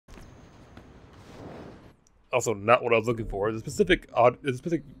also not what I was looking for. There's a specific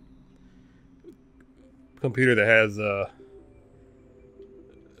computer that has a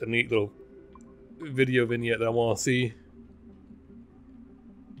neat little video vignette that I want to see.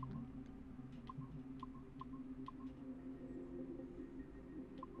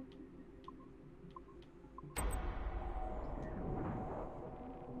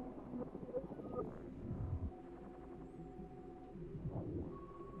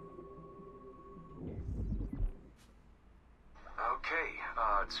 Okay,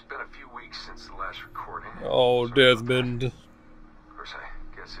 it's been a few weeks since the last recording. Oh, Desmond. Of course, I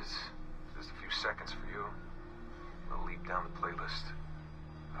guess it's just a few seconds for you. I'll leap down the playlist.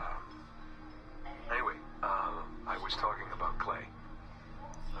 Anyway, I was talking about Clay.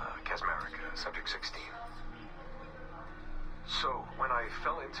 Casmeric, Subject 16. So, when I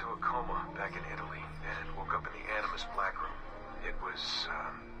fell into a coma back in Italy and woke up in the Animus Black Room, it was,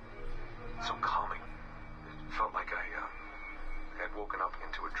 so calming. It felt like I had woken up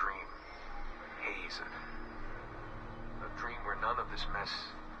into a dream. Haze. A dream where none of this mess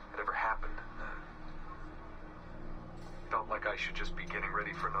had ever happened. Felt like I should just be getting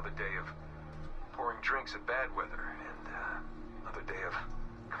ready for another day of pouring drinks at bad weather and another day of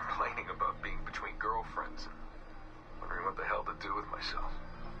complaining about being between girlfriends and wondering what the hell to do with myself.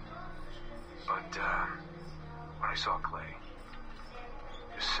 But when I saw Clay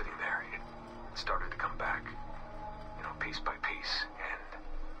just sitting there, it started to come back. You know, piece by piece, and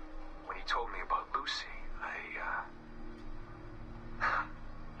when he told me about Lucy,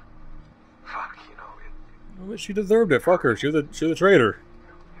 fuck, you know, Well, she deserved it. Fuck her. She was a traitor.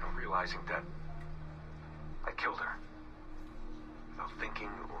 you know, realizing that I killed her without thinking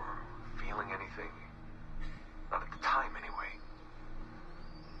or feeling anything, not at the time anyway.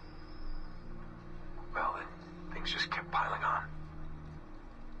 Well, then things just kept piling on.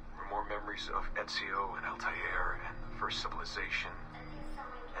 There were more memories of Ezio and Altair and the first civilization.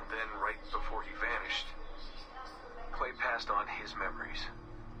 And then, right before he vanished, Clay passed on his memories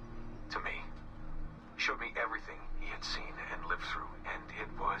to me. He showed me everything he had seen and lived through, and it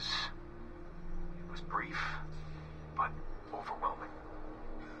was brief, but overwhelming.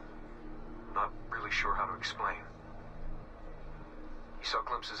 Not really sure how to explain. He saw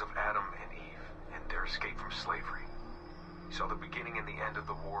glimpses of Adam and Eve and their escape from slavery. He saw the beginning and the end of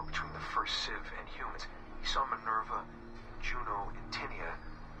the war between the first Civ and humans. He saw Minerva, Juno, and Tinia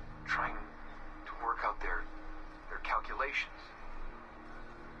trying to work out their calculations.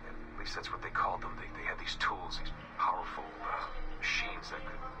 At least that's what they called them. They had these tools, these powerful machines that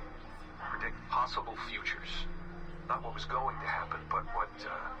could predict possible futures. Not what was going to happen, but what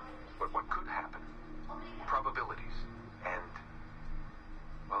could happen. Probabilities. And,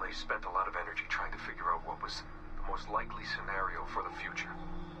 well, they spent a lot of energy trying to figure out what was the most likely scenario for the future.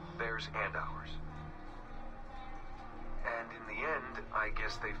 Theirs and ours. And in the end, I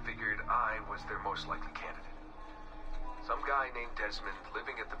guess they figured I was their most likely candidate. Some guy named Desmond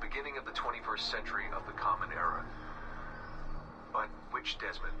living at the beginning of the 21st century of the Common Era. But which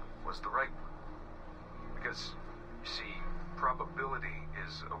Desmond was the right one? Because, you see, probability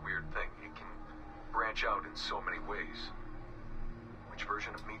is a weird thing. It can branch out in so many ways. Which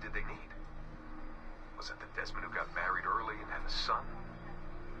version of me did they need? Was it the Desmond who got married early and had a son?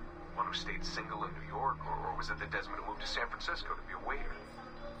 One who stayed single in New York? Or was it the Desmond who moved to San Francisco to be a waiter?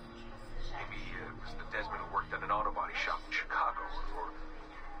 Maybe it was the Desmond who worked at an auto body shop in Chicago, or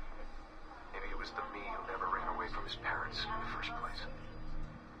maybe it was the me who never ran away from his parents in the first place.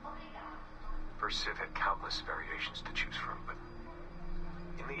 First Civ had countless variations to choose from, but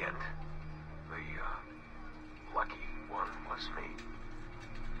in the end, the lucky one was me.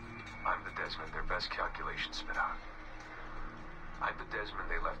 I'm the Desmond their best calculations spit out. I'm the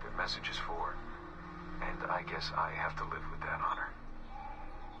Desmond they left their messages for, and I guess I have to live with that honor.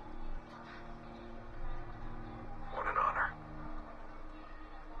 What an honor.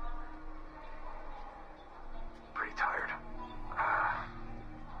 Pretty tired.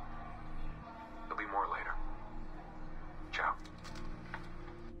 There'll be more later. Ciao.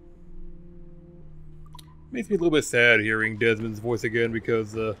 Makes me a little bit sad hearing Desmond's voice again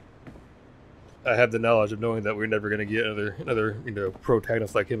because I have the knowledge of knowing that we're never going to get another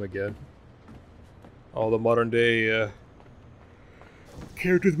protagonist like him again. All the modern day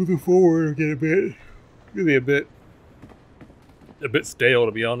characters moving forward get really a bit stale,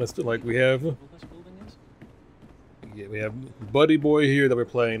 to be honest. Like we have Buddy Boy here that we're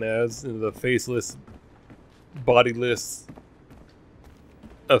playing as, the faceless, bodiless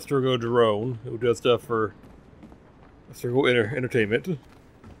Astrogo drone who does stuff for Astrogo Entertainment.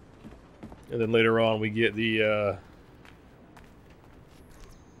 And then later on we get the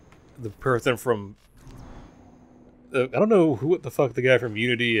person from I don't know what the fuck the guy from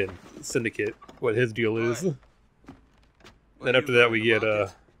Unity and Syndicate, what his deal is. Right. Then after that we get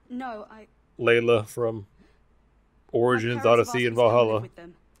No, Layla from my Origins, parents have Odyssey, asked and me to come live Valhalla. with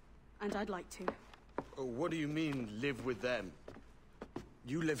them, and I'd like to. Oh, what do you mean, live with them?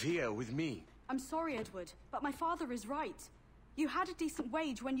 You live here with me. I'm sorry, Edward, but my father is right. You had a decent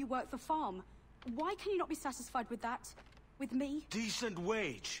wage when you worked the farm. Why can you not be satisfied with that? With me? Decent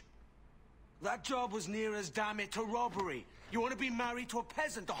wage? That job was near as damn it to robbery. You want to be married to a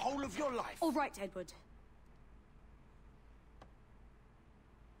peasant the whole of your life? All right, Edward.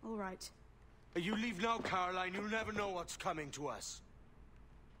 All right. You leave now, Caroline. You'll never know what's coming to us.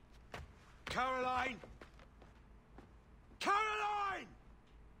 Caroline! Caroline!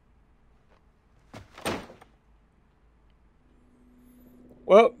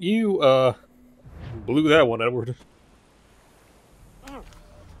 Well, you blew that one, Edward.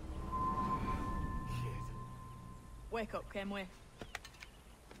 Wake up, Kenway.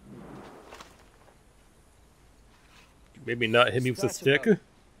 Maybe not hit me with a stick.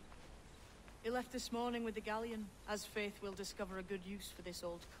 He left this morning with the galleon. As faith, we'll discover a good use for this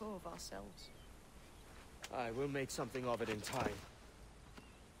old cove ourselves. Aye, we'll make something of it in time.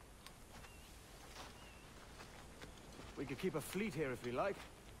 We could keep a fleet here if we like.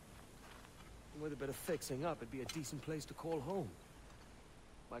 And with a bit of fixing up, it'd be a decent place to call home.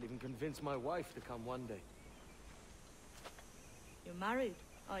 Might even convince my wife to come one day. You're married,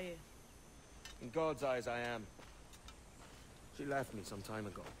 are you? In God's eyes, I am. She left me some time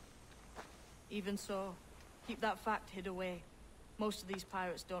ago. Even so, keep that fact hid away. Most of these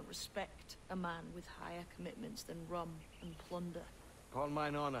pirates don't respect a man with higher commitments than rum and plunder. Call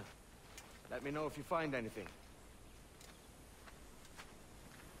mine honor. Let me know if you find anything.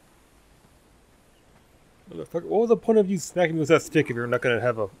 What was the point of you smacking me with that stick if you're not gonna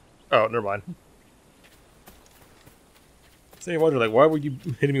have a... Oh, never mind. So you wonder, like, why would you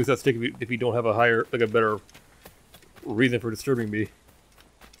hit me with that stick if you don't have a higher, like, a better reason for disturbing me?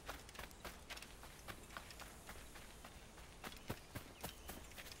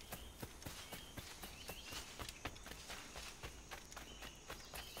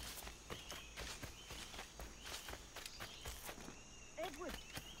 Edward,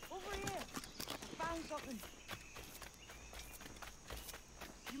 over here. I found something.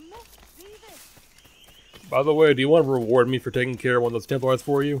 You must see this. By the way, do you want to reward me for taking care of one of those Templars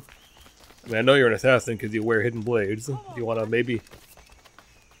for you? I mean, I know you're an assassin because you wear hidden blades. Do you want to maybe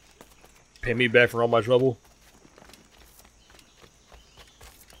pay me back for all my trouble?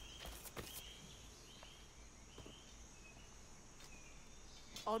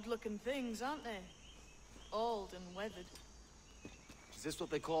 Odd-looking things, aren't they? Old and weathered. Is this what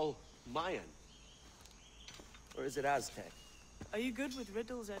they call Mayan? Or is it Aztec? Are you good with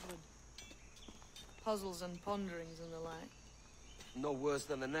riddles, Edward? Puzzles and ponderings and the like. No worse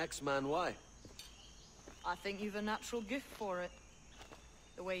than the next man, why? I think you've a natural gift for it.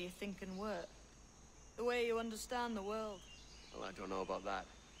 The way you think and work. The way you understand the world. Well, I don't know about that.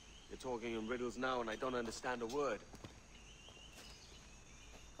 You're talking in riddles now and I don't understand a word.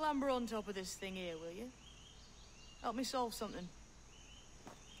 Clamber on top of this thing here, will you? Help me solve something.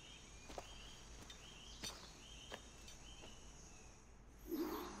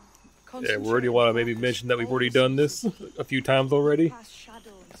 Yeah, where do you want to maybe mention that we've already done this a few times already? Past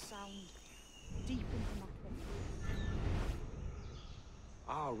shadow and sound, deep into nothing.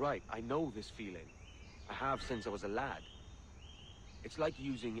 Ah, right. I know this feeling. I have since I was a lad. It's like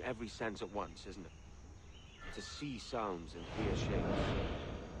using every sense at once, isn't it? To see sounds and hear shapes.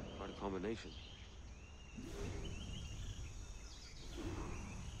 Quite a combination.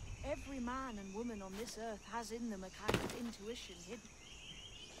 Every man and woman on this earth has in them a kind of intuition hidden.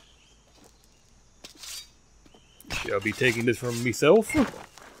 I'll be taking this from myself.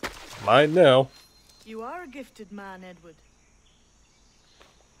 Mine now. You are a gifted man, Edward.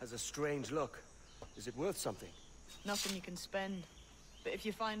 Has a strange look. Is it worth something? Nothing you can spend. But if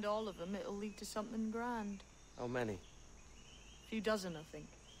you find all of them, it'll lead to something grand. How many? A few dozen, I think.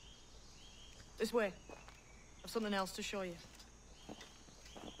 This way. I've something else to show you.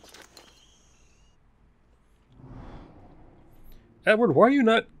 Edward, why are you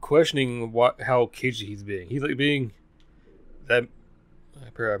not questioning how cagey he's being? He's like being that.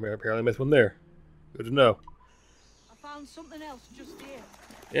 Apparently, I missed one there. Good to know. I found something else just here.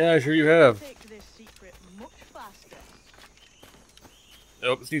 Yeah, sure you have. Take this secret much faster.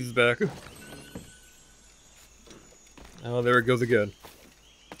 Oh, Sneeze is back. Oh, there it goes again.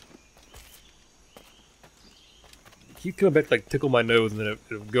 Keep coming back to like tickle my nose and then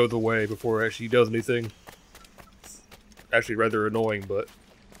it goes away before it actually does anything. It's actually rather annoying, but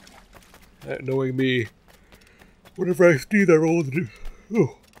annoying me Whenever I sneeze, I roll the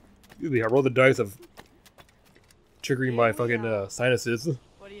oh, excuse me, I roll the dice of triggering my fucking sinuses.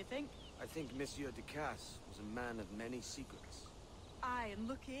 What do you think? I think Monsieur Ducasse was a man of many secrets. Aye, and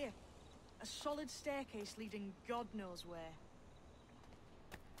look here. A solid staircase leading God knows where.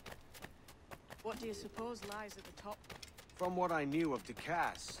 What do you suppose lies at the top? From what I knew of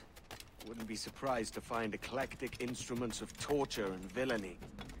Ducasse, I wouldn't be surprised to find eclectic instruments of torture and villainy.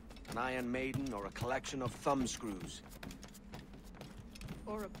 An Iron Maiden or a collection of thumbscrews.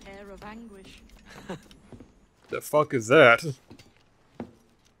 Or a pair of anguish. The fuck is that?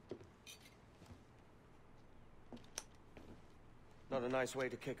 Not a nice way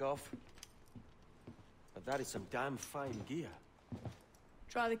to kick off. But that is some damn fine gear.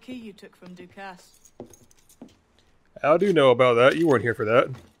 Try the key you took from Ducasse. How do you know about that? You weren't here for that.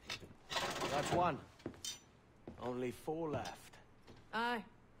 That's one. Only 4 left. Aye.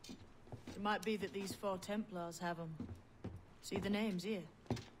 It might be that these 4 Templars have them. See the names here?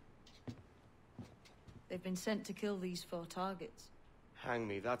 They've been sent to kill these 4 targets. Hang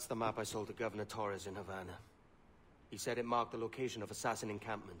me, that's the map I sold to Governor Torres in Havana. He said it marked the location of assassin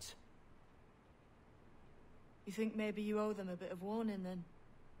encampments. You think maybe you owe them a bit of warning then?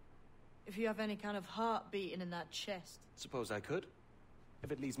 If you have any kind of heart beating in that chest. Suppose I could?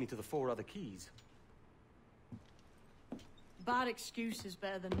 If it leads me to the 4 other keys. Bad excuse is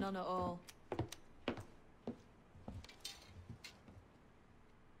better than none at all.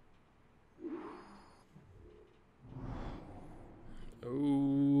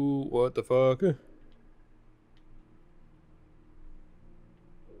 Ooh, what the fuck?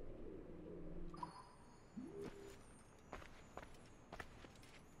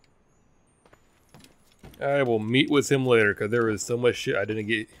 I will meet with him later because there is so much shit I didn't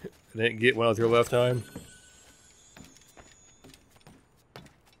get when I was here last time.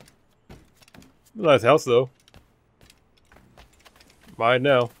 Nice house though. Mine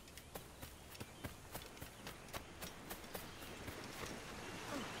now.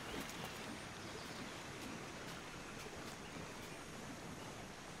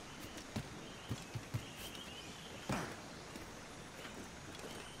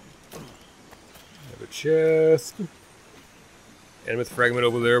 Have a chest. Animate fragment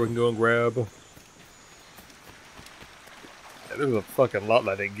over there we can go and grab. Yeah, there's a fucking lot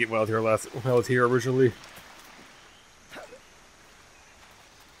that I didn't get when I was here originally.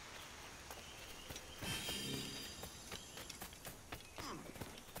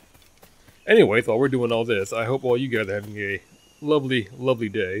 Anyways, while we're doing all this, I hope all you guys are having a lovely, lovely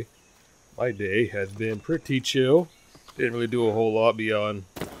day. My day has been pretty chill. Didn't really do a whole lot beyond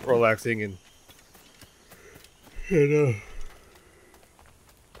relaxing and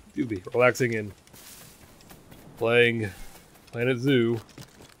relaxing and playing Planet Zoo.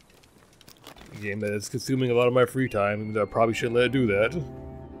 A game that is consuming a lot of my free time, even though I probably shouldn't let it do that.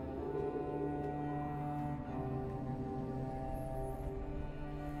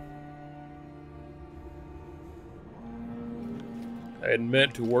 I had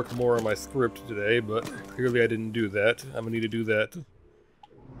meant to work more on my script today, but clearly I didn't do that. I'm gonna need to do that.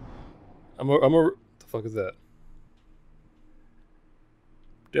 What the fuck is that?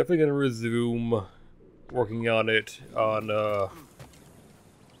 Definitely gonna resume working on it on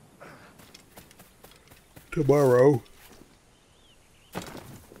tomorrow.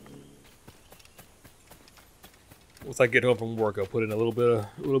 Once I get home from work, I'll put in a little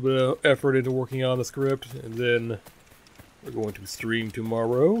bit of effort into working on the script, and then we're going to stream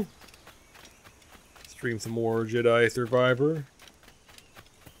tomorrow. Stream some more Jedi Survivor.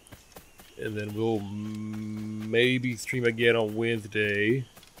 And then we'll maybe stream again on Wednesday.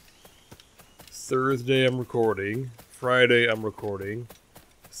 Thursday I'm recording. Friday I'm recording.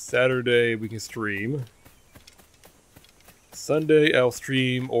 Saturday we can stream. Sunday I'll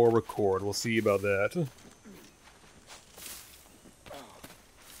stream or record. We'll see about that.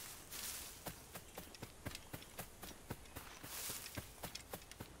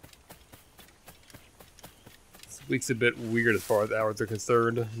 This week's a bit weird as far as hours are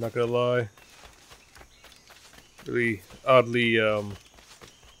concerned, I'm not gonna lie. Really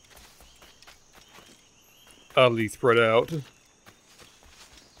oddly spread out. But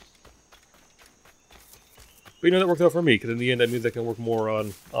you know, that worked out for me, because in the end that means I can work more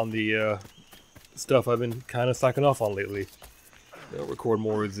on the stuff I've been kind of slacking off on lately. You know, record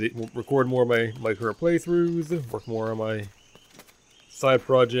more of my current playthroughs, work more on my side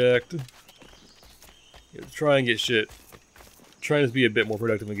project. You know, try and get shit. Trying to be a bit more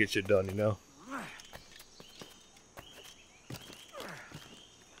productive and get shit done, you know?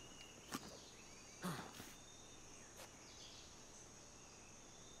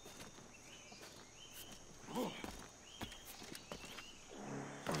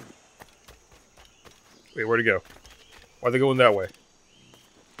 Wait, where'd he go? Why are they going that way?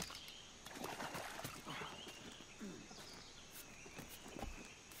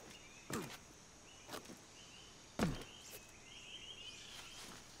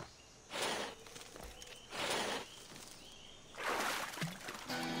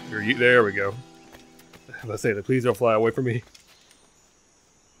 There we go. Let's say, please don't fly away from me.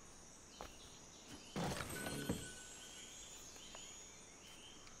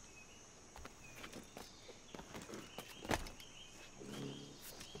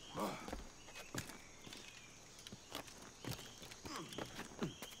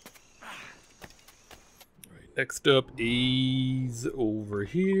 Next up is over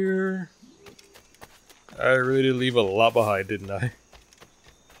here. I really did leave a lot behind, didn't I?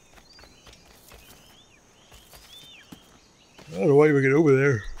 I don't know why we get over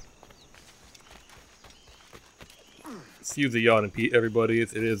there. Excuse the yawn and Pete, everybody.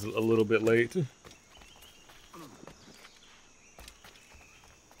 It is a little bit late.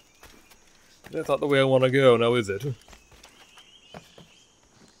 That's not the way I want to go, now is it?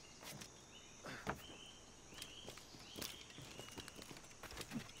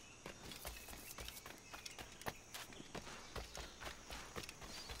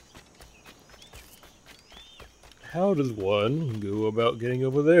 How does one go about getting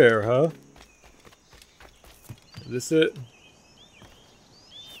over there, huh? Is this it?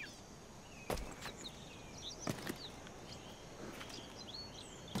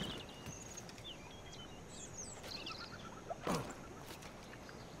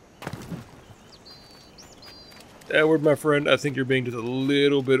 Edward, my friend, I think you're being just a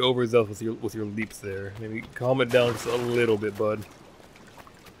little bit overzealous with your leaps there. Maybe calm it down just a little bit, bud.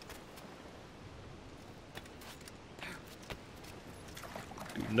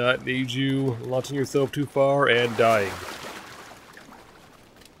 Do not need you launching yourself too far and dying.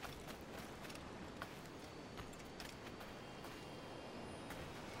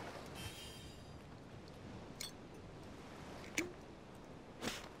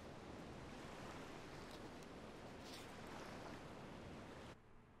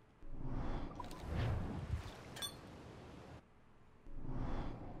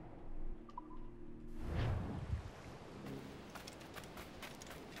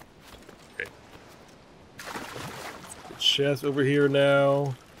 Chest over here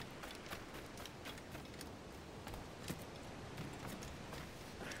now.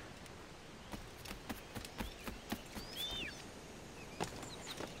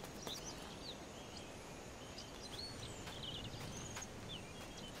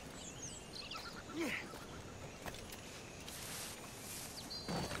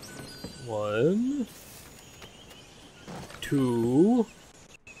 One, two.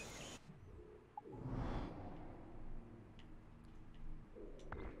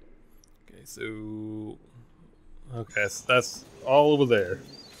 So, okay, so that's all over there.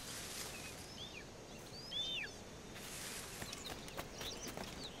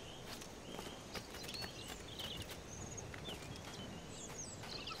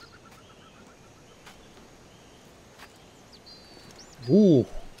 Ooh,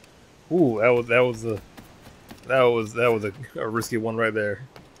 that was a risky one right there.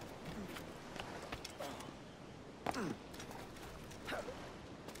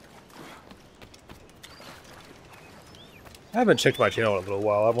 I haven't checked my channel in a little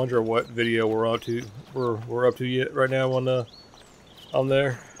while. I wonder what video we're up to yet right now on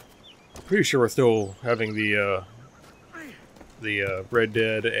there. Pretty sure we're still having the Red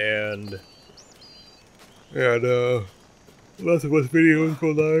Dead and Last of Us videos go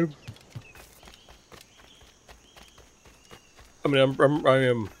live. I mean, I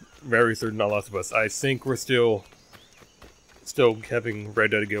am very certain on Last of Us. I think we're still having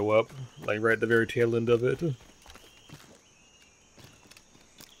Red Dead go up, like right at the very tail end of it.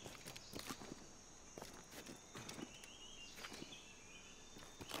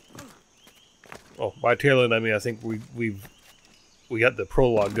 Oh, by tail end, I mean I think we got the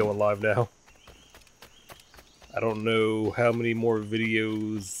prologue going live now. I don't know how many more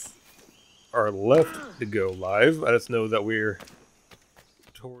videos are left to go live. I just know that we're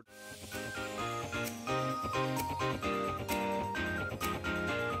toward